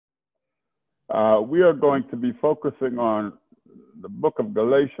We are going to be focusing on the book of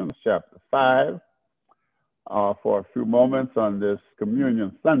Galatians, chapter 5, for a few moments on this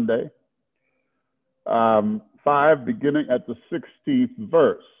Communion Sunday. 5, beginning at the 16th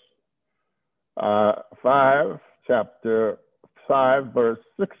verse. Chapter 5, verse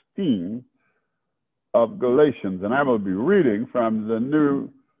 16 of Galatians. And I will be reading from the New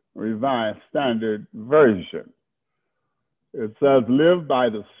Revised Standard Version. It says, "Live by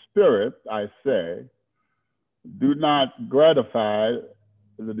the Spirit, I say. Do not gratify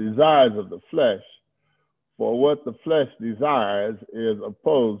the desires of the flesh, for what the flesh desires is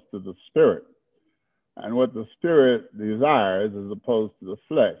opposed to the Spirit, and what the Spirit desires is opposed to the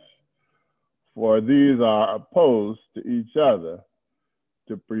flesh. For these are opposed to each other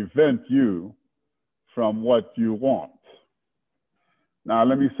to prevent you from what you want." Now,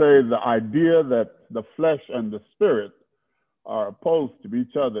 let me say the idea that the flesh and the spirit are opposed to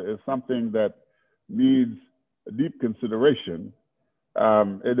each other is something that needs deep consideration.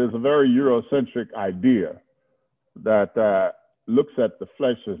 It is a very Eurocentric idea that looks at the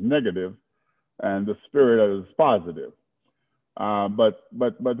flesh as negative and the spirit as positive. But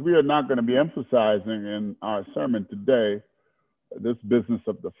we are not going to be emphasizing in our sermon today this business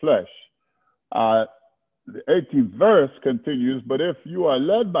of the flesh. The 18th verse continues, "But if you are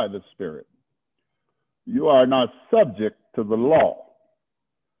led by the Spirit, you are not subject to the law."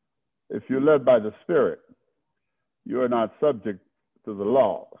 If you're led by the Spirit, you are not subject to the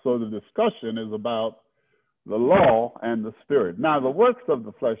law. So the discussion is about the law and the Spirit. Now, the works of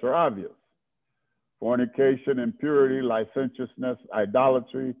the flesh are obvious: fornication, impurity, licentiousness,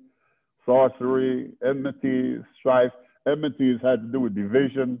 idolatry, sorcery, enmities, strife. Enmities had to do with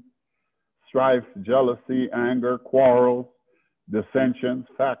division, strife, jealousy, anger, quarrels, dissensions,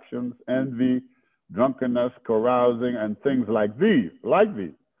 factions, envy, drunkenness, carousing, and things like these.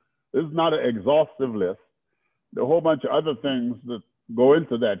 This is not an exhaustive list. There are a whole bunch of other things that go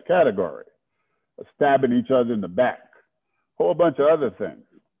into that category. Stabbing each other in the back, a whole bunch of other things.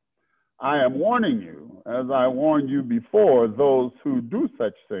 "I am warning you, as I warned you before, those who do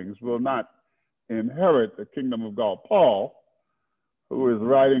such things will not inherit the kingdom of God." Paul, who is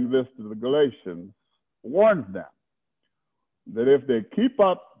writing this to the Galatians, warns them that if they keep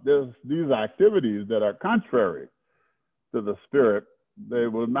up these activities that are contrary to the Spirit, they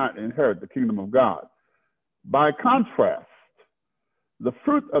will not inherit the kingdom of God. By contrast, the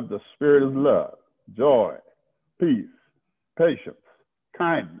fruit of the Spirit is love, joy, peace, patience,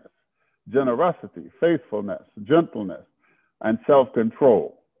 kindness, generosity, faithfulness, gentleness, and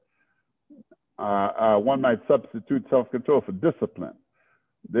self-control. One might substitute self-control for discipline.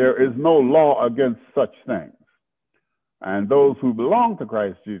 There is no law against such things. And those who belong to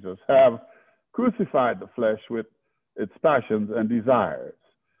Christ Jesus have crucified the flesh with its passions and desires.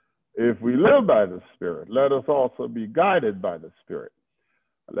 If we live by the Spirit, let us also be guided by the Spirit.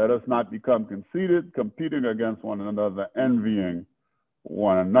 Let us not become conceited, competing against one another, envying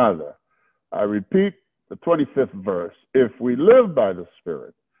one another. I repeat the 25th verse. "If we live by the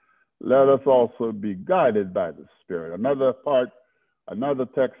Spirit, let us also be guided by the Spirit." Another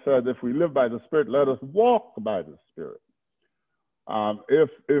text says, "If we live by the Spirit, let us walk by the Spirit."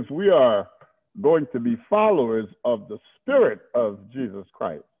 If we are going to be followers of the Spirit of Jesus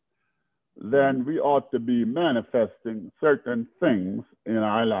Christ, then we ought to be manifesting certain things in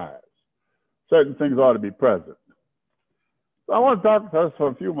our lives. Certain things ought to be present. So I want to talk to us for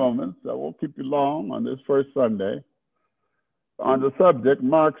a few moments. I won't keep you long on this first Sunday on the subject,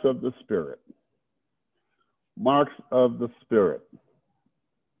 marks of the Spirit. Marks of the Spirit.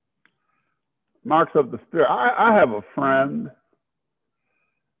 Marks of the Spirit. I have a friend.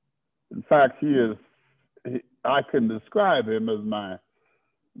 In fact, I can describe him as my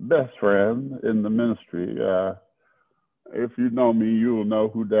best friend in the ministry. If you know me, you'll know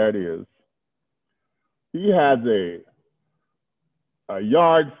who that is. He has a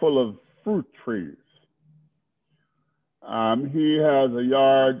yard full of fruit trees. He has a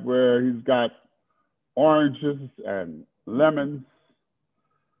yard where he's got oranges and lemons.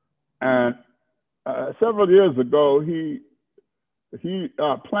 And several years ago, he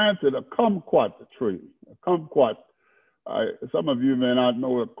planted a kumquat tree. A kumquat. Some of you may not know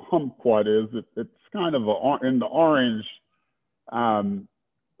what a kumquat is. It's kind of in the orange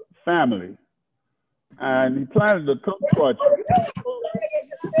family. And he planted a kumquat tree.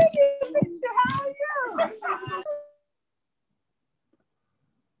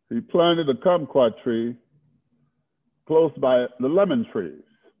 He planted a kumquat tree close by the lemon trees.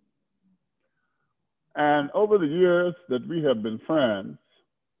 And over the years that we have been friends,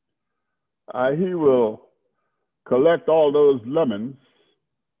 he will collect all those lemons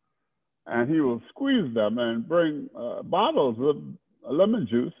and he will squeeze them and bring bottles of lemon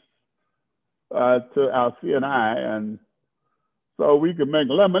juice to Alfie and I, and so we can make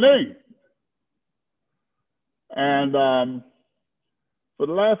lemonade. And for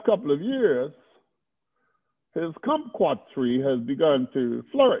the last couple of years, his kumquat tree has begun to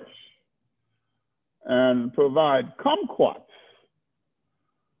flourish and provide kumquats.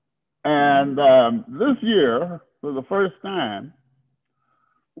 And this year, for the first time,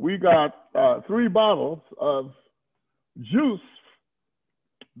 we got 3 bottles of juice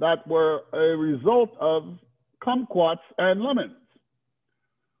that were a result of kumquats and lemons.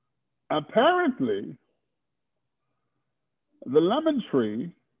 Apparently, the lemon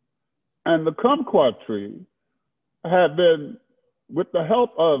tree and the kumquat tree have been, with the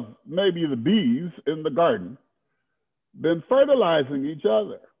help of maybe the bees in the garden, been fertilizing each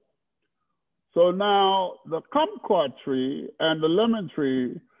other. So now the kumquat tree and the lemon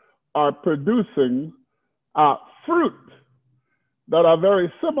tree are producing fruit that are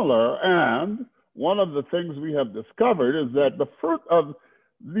very similar. And one of the things we have discovered is that the fruit of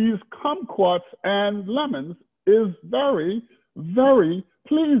these kumquats and lemons is very, very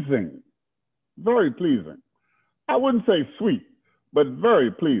pleasing. Very pleasing. I wouldn't say sweet, but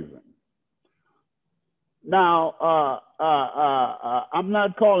very pleasing. Now, I'm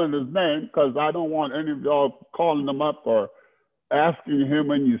not calling his name because I don't want any of y'all calling him up or asking him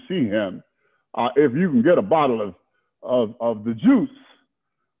when you see him if you can get a bottle of the juice.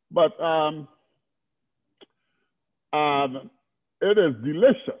 But it is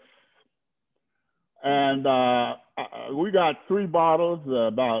delicious. And we got 3 bottles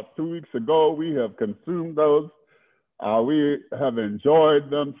about 2 weeks ago. We have consumed those. We have enjoyed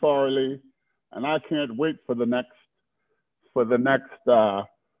them thoroughly, and I can't wait for the next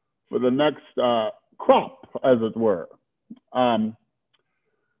crop, as it were.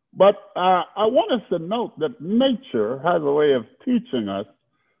 But I want us to note that nature has a way of teaching us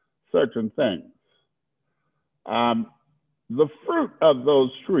certain things. The fruit of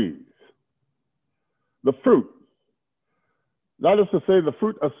those trees, the fruit, that is to say, the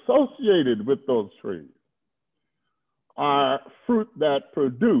fruit associated with those trees, are fruit that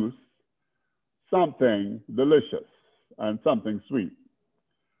produce something delicious and something sweet.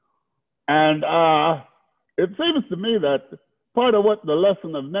 And it seems to me that part of what the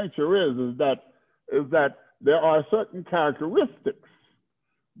lesson of nature is that there are certain characteristics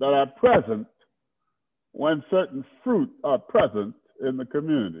that are present when certain fruit are present in the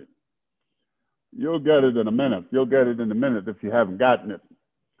community. You'll get it in a minute. You'll get it in a minute if you haven't gotten it.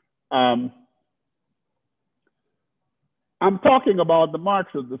 I'm talking about the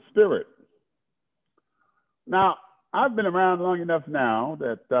marks of the Spirit. Now, I've been around long enough now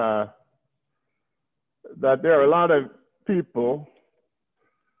that there are a lot of people,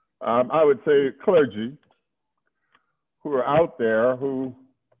 I would say clergy, who are out there who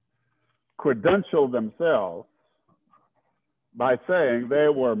credential themselves by saying they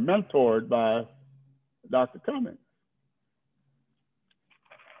were mentored by Dr. Cummings.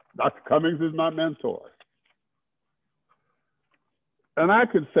 Dr. Cummings is my mentor. And I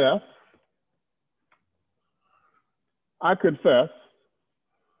confess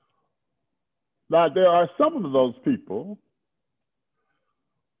that there are some of those people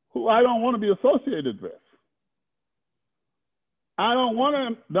who I don't want to be associated with. I don't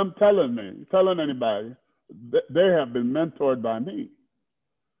want them telling anybody that they have been mentored by me,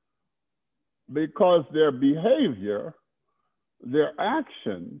 because their behavior, their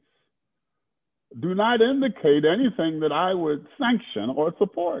actions do not indicate anything that I would sanction or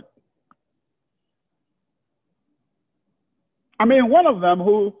support. I mean, one of them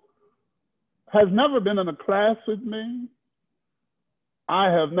who has never been in a class with me, I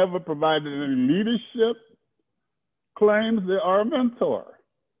have never provided any leadership, claims they are a mentor.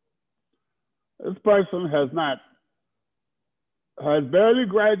 This person has barely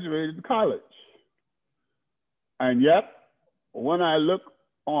graduated college. And yet, when I look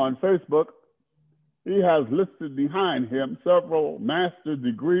on Facebook, he has listed behind him several master's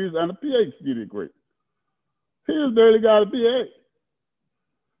degrees and a PhD degree. He has barely got a BA.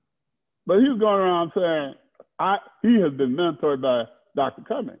 But he's going around saying he has been mentored by Dr.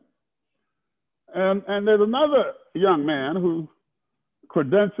 Cummings. And there's another young man who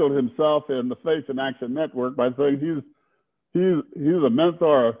credentialed himself in the Faith in Action Network by saying he's a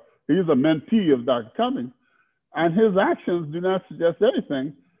mentor, he's a mentee of Dr. Cummings, and his actions do not suggest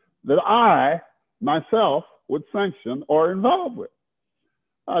anything that I, myself, would sanction or involve with.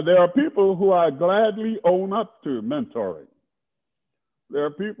 There are people who I gladly own up to mentoring. There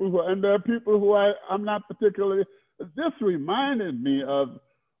are people who I'm not particularly. This reminded me of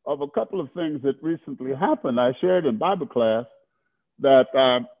of a couple of things that recently happened. I shared in Bible class that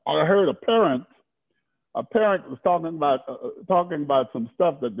I heard a parent was talking about some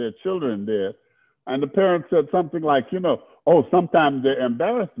stuff that their children did, and the parent said something like, oh, sometimes they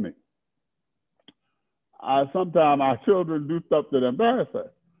embarrass me. Sometimes our children do stuff that embarrass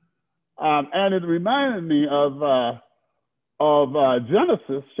us, and it reminded me of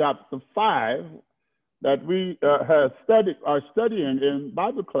Genesis chapter 5 that we are studying in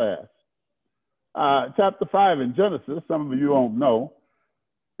Bible class. Chapter 5 in Genesis, some of you don't know,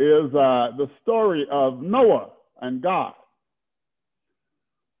 is the story of Noah and God.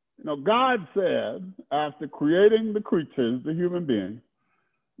 God said, after creating the creatures, the human beings,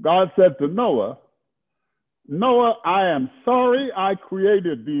 God said to Noah, Noah, I am sorry I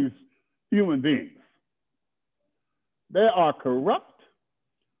created these human beings. They are corrupt.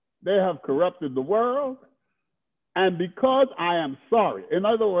 They have corrupted the world. And because I am sorry, in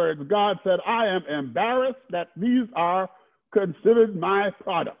other words, God said, I am embarrassed that these are considered my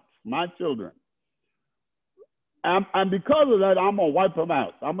products, my children. And because of that, I'm going to wipe them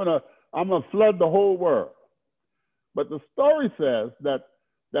out. I'm going to flood the whole world. But the story says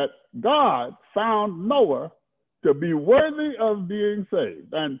that God found Noah to be worthy of being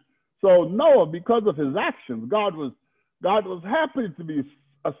saved. And so Noah, because of his actions, God was happy to be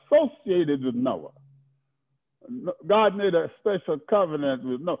associated with Noah. God made a special covenant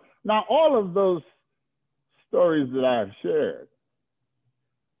with Noah. Now, all of those stories that I've shared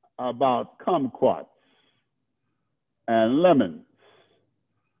about kumquats and lemons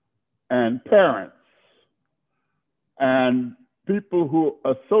and parents and people who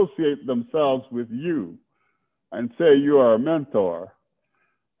associate themselves with you and say you are a mentor,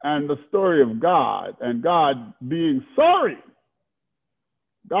 and the story of God and God being sorry.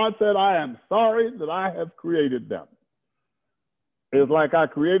 God said, I am sorry that I have created them. It's like I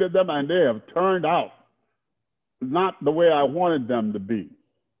created them and they have turned out not the way I wanted them to be.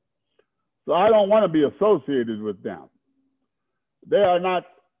 So I don't want to be associated with them. They are not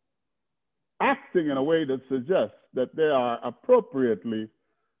acting in a way that suggests that they are appropriately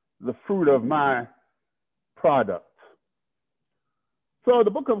the fruit of my product. So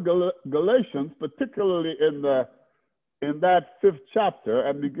the book of Galatians, particularly in that 5th chapter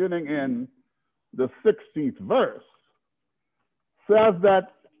and beginning in the 16th verse, says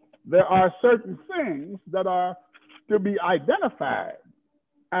that there are certain things that are to be identified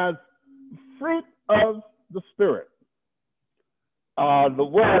as fruit of the Spirit. The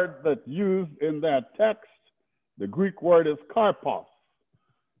word that's used in that text, the Greek word is karpos.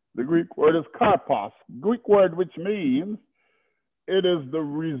 The Greek word is karpos, Greek word which means it is the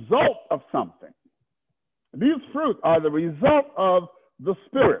result of something. These fruit are the result of the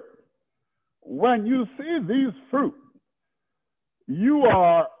Spirit. When you see these fruit, you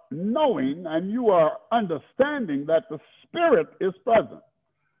are knowing and you are understanding that the Spirit is present.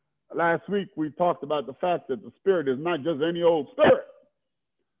 Last week, we talked about the fact that the Spirit is not just any old spirit,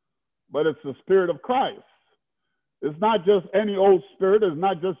 but it's the Spirit of Christ. It's not just any old spirit. It's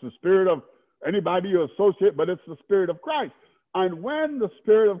not just the spirit of anybody you associate, but it's the Spirit of Christ. And when the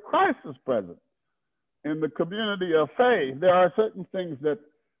Spirit of Christ is present in the community of faith, there are certain things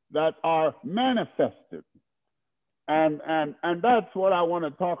that are manifested. And that's what I want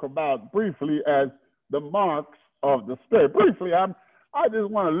to talk about briefly as the marks of the Spirit. Briefly, I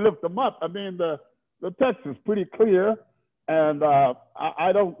just want to lift them up. I mean, the text is pretty clear, and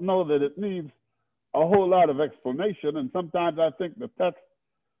I don't know that it needs a whole lot of explanation. And sometimes I think the text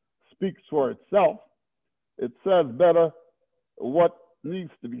speaks for itself. It says better what needs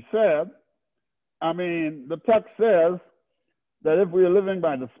to be said. I mean, the text says that if we are living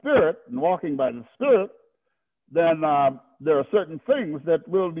by the Spirit and walking by the Spirit, then there are certain things that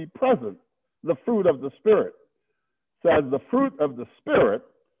will be present. The fruit of the Spirit says the fruit of the Spirit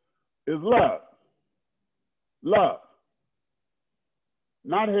is love. Love.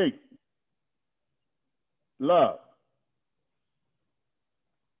 Not hate. Love.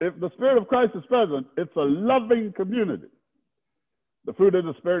 If the Spirit of Christ is present, it's a loving community. The fruit of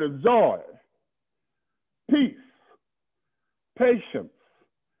the Spirit is joy, peace, patience,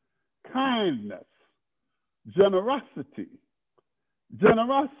 kindness, generosity.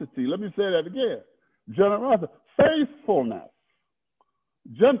 Generosity, let me say that again. Generosity, faithfulness,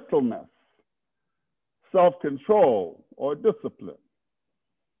 gentleness, self-control or discipline.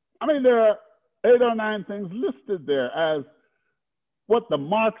 I mean, there are 8 or 9 things listed there as what the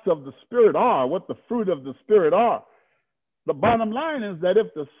marks of the Spirit are, what the fruit of the Spirit are. The bottom line is that if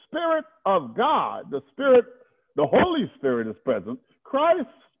the Spirit of God, the Holy Spirit is present, Christ's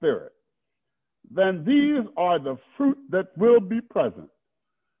Spirit, then these are the fruit that will be present.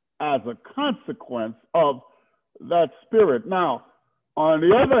 as a consequence of that spirit. Now, on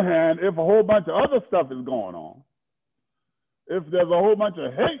the other hand, if a whole bunch of other stuff is going on, if there's a whole bunch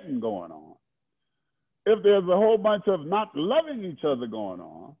of hating going on, if there's a whole bunch of not loving each other going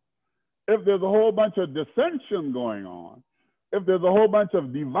on, if there's a whole bunch of dissension going on, if there's a whole bunch of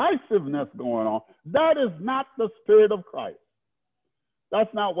divisiveness going on, that is not the Spirit of Christ.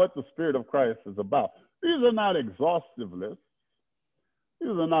 That's not what the Spirit of Christ is about. These are not exhaustive lists. These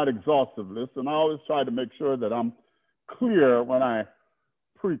are not exhaustive lists, and I always try to make sure that I'm clear when I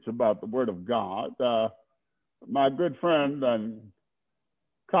preach about the Word of God. My good friend and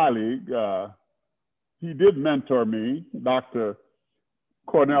colleague, he did mentor me, Dr.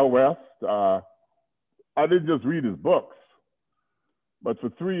 Cornel West. I didn't just read his books, but for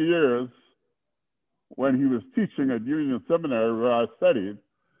 3 years, when he was teaching at Union Seminary where I studied,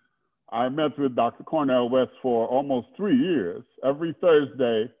 I met with Dr. Cornel West for almost 3 years, every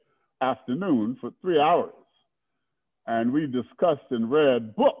Thursday afternoon for 3 hours. And we discussed and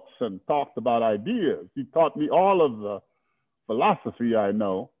read books and talked about ideas. He taught me all of the philosophy I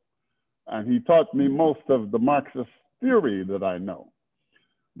know, and he taught me most of the Marxist theory that I know.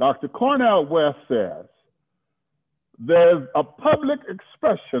 Dr. Cornel West says, there's a public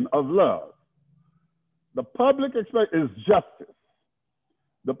expression of love. The public expression is justice.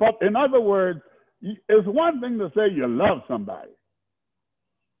 In other words, it's one thing to say you love somebody,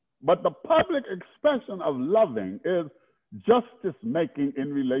 but the public expression of loving is justice making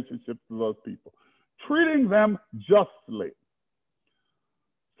in relationship to those people, treating them justly.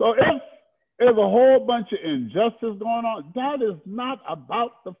 So if there's a whole bunch of injustice going on, that is not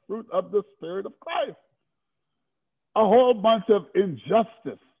about the fruit of the Spirit of Christ. A whole bunch of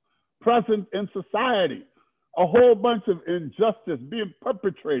injustice present in society, a whole bunch of injustice being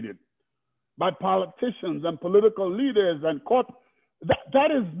perpetrated by politicians and political leaders and court.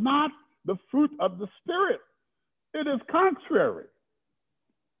 That is not the fruit of the Spirit. It is contrary.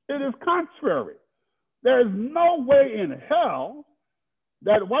 It is contrary. There is no way in hell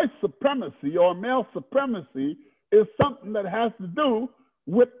that white supremacy or male supremacy is something that has to do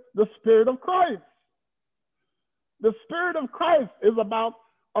with the Spirit of Christ. The Spirit of Christ is about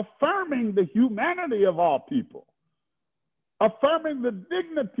affirming the humanity of all people, affirming the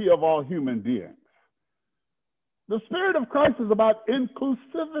dignity of all human beings. The Spirit of Christ is about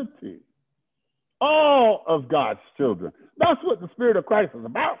inclusivity. All of God's children. That's what the Spirit of Christ is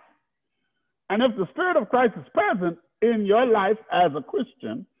about. And if the Spirit of Christ is present in your life as a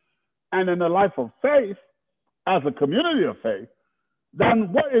Christian and in the life of faith, as a community of faith,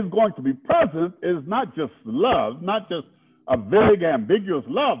 then what is going to be present is not just love, not just a vague, ambiguous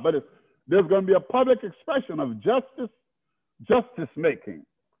love, but there's going to be a public expression of justice making.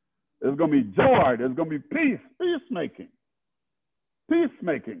 There's going to be joy. There's going to be peacemaking.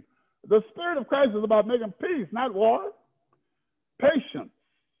 Peacemaking. The Spirit of Christ is about making peace, not war. Patience.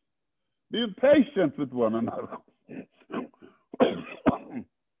 Being patient with one another.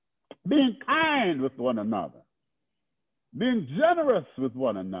 Being kind with one another. Being generous with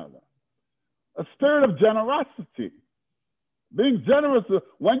one another. A spirit of generosity. Being generous.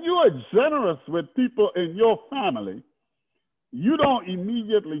 When you are generous with people in your family, you don't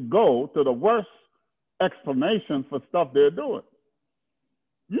immediately go to the worst explanation for stuff they're doing.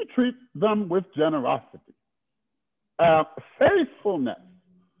 You treat them with generosity, faithfulness,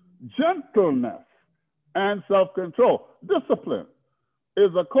 gentleness, and self-control. Discipline is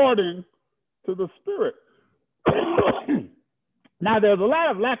according to the Spirit. Now, there's a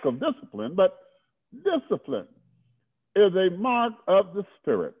lot of lack of discipline, but discipline is a mark of the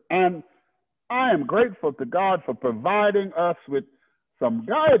Spirit. And I am grateful to God for providing us with some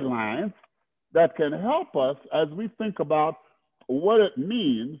guidelines that can help us as we think about what it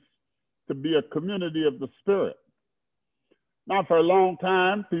means to be a community of the Spirit. Now, for a long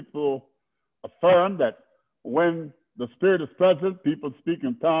time, people affirm that when the Spirit is present, people speak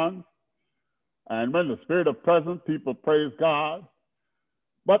in tongues. And when the Spirit is present, people praise God.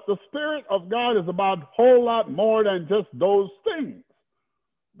 But the Spirit of God is about a whole lot more than just those things.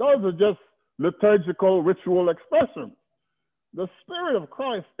 Those are just liturgical, ritual expressions. The Spirit of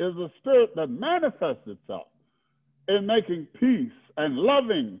Christ is a spirit that manifests itself in making peace and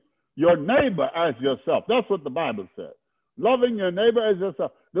loving your neighbor as yourself. That's what the Bible says. Loving your neighbor as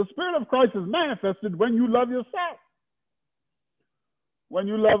yourself. The Spirit of Christ is manifested when you love yourself, when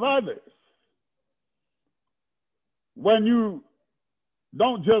you love others, when you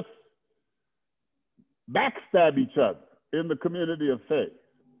don't just backstab each other in the community of faith.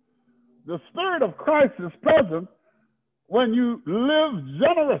 The Spirit of Christ is present when you live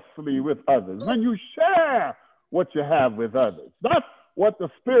generously with others, when you share what you have with others. That's what the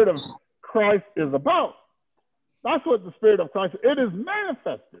Spirit of Christ is about. That's what the Spirit of Christ, it is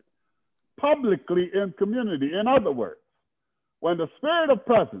manifested publicly in community. In other words, when the Spirit of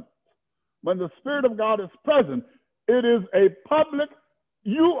presence, when the Spirit of God is present, it is a public,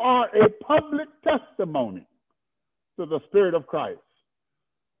 you are a public testimony to the Spirit of Christ.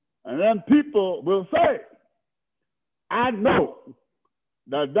 And then people will say, I know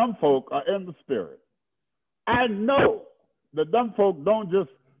that them folk are in the Spirit. I know that them folk don't just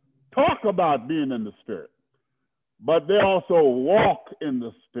talk about being in the Spirit, but they also walk in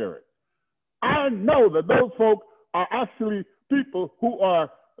the Spirit. I know that those folk are actually people who are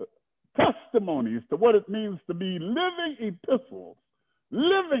testimonies to what it means to be living epistles,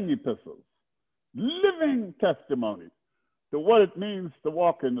 living testimonies to what it means to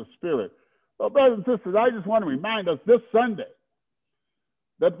walk in the Spirit. So, brothers and sisters, I just want to remind us this Sunday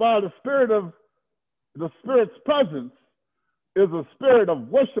that while the Spirit's presence is a spirit of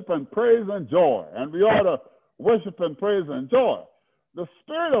worship and praise and joy, and we ought to worship and praise and joy, the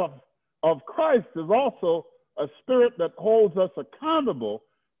Spirit of Christ is also a spirit that holds us accountable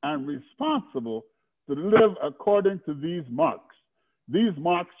and responsible to live according to these marks. These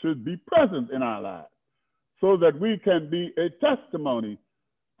marks should be present in our lives so that we can be a testimony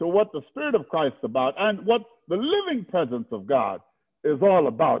to what the Spirit of Christ is about and what the living presence of God is all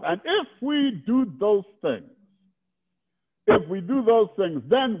about. And if we do those things,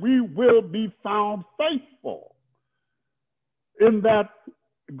 then we will be found faithful in that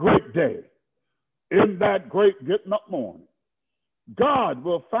great day, in that great getting up morning. God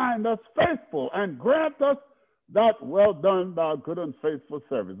will find us faithful and grant us that well done, thou good and faithful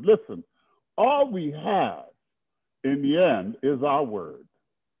servant. Listen, all we have in the end is our word.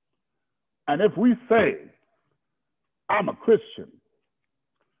 And if we say, I'm a Christian,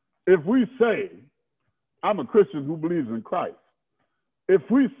 if we say, I'm a Christian who believes in Christ, if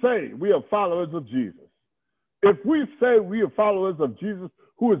we say we are followers of Jesus, if we say we are followers of Jesus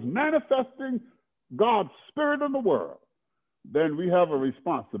who is manifesting God's Spirit in the world, then we have a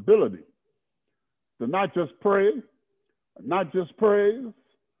responsibility to not just pray, not just praise,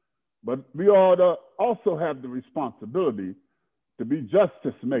 but we ought to also have the responsibility to be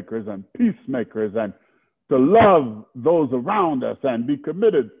justice makers and peacemakers and to love those around us and be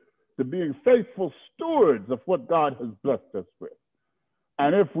committed to being faithful stewards of what God has blessed us with.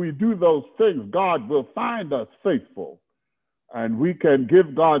 And if we do those things, God will find us faithful and we can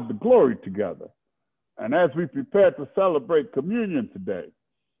give God the glory together. And as we prepare to celebrate communion today,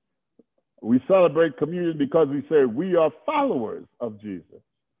 we celebrate communion because we say we are followers of Jesus.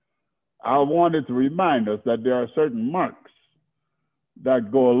 I wanted to remind us that there are certain marks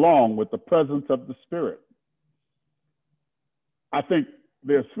that go along with the presence of the Spirit. I think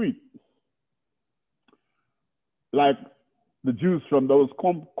they're sweet, like the juice from those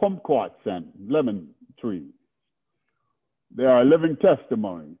kumquats and lemon trees. They are a living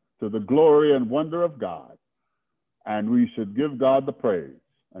testimony to the glory and wonder of God, and we should give God the praise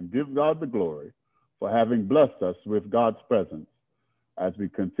and give God the glory for having blessed us with God's presence as we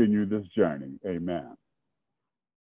continue this journey. Amen.